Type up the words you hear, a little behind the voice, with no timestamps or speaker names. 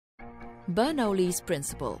Bernoulli's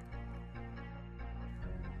principle.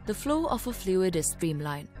 The flow of a fluid is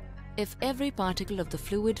streamlined if every particle of the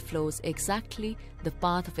fluid flows exactly the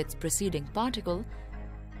path of its preceding particle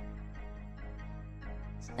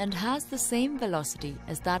and has the same velocity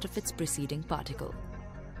as that of its preceding particle.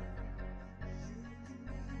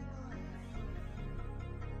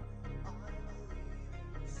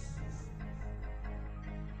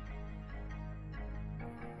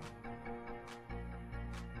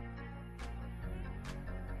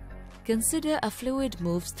 Consider a fluid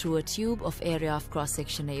moves through a tube of area of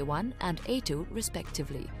cross-section A1 and A2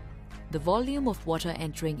 respectively. The volume of water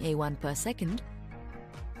entering A1 per second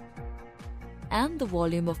and the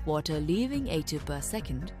volume of water leaving A2 per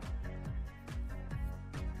second.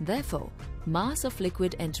 Therefore, mass of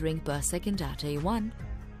liquid entering per second at A1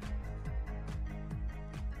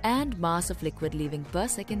 and mass of liquid leaving per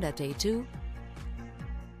second at A2.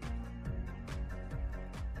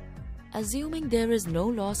 Assuming there is no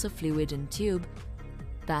loss of fluid in tube,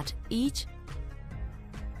 that each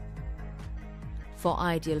for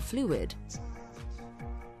ideal fluid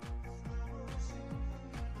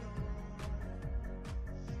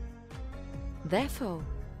therefore,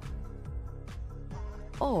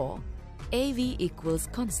 or AV equals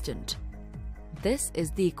constant. This is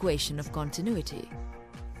the equation of continuity.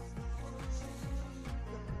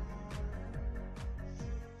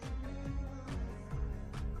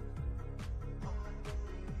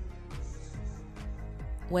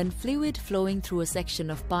 When fluid flowing through a section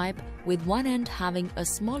of pipe with one end having a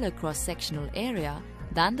smaller cross-sectional area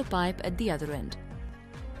than the pipe at the other end.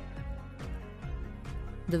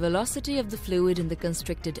 The velocity of the fluid in the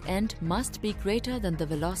constricted end must be greater than the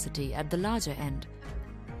velocity at the larger end.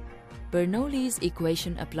 Bernoulli's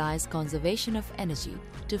equation applies conservation of energy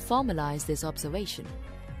to formalize this observation.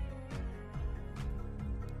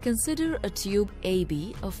 Consider a tube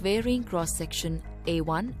AB of varying cross-section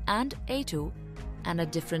A1 and A2 and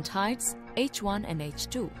at different heights H1 and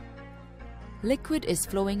H2. Liquid is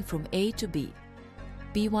flowing from A to B.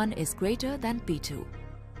 P1 is greater than P2.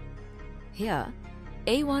 Here,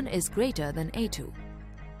 A1 is greater than A2.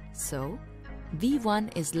 So,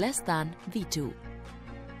 V1 is less than V2.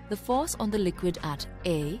 The force on the liquid at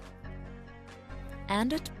A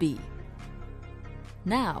and at B.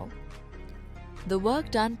 Now, the work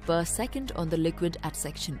done per second on the liquid at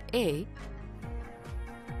section A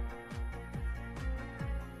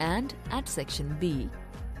and at section B.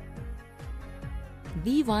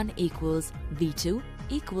 V1 equals V2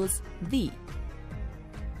 equals V.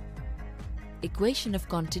 Equation of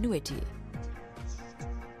continuity.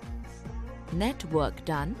 Net work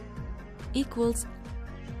done equals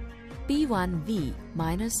P1V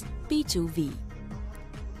minus P2V.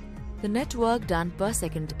 The net work done per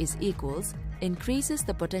second is equals increases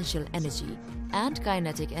the potential energy and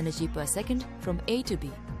kinetic energy per second from A to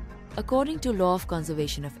B. According to law of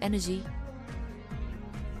conservation of energy,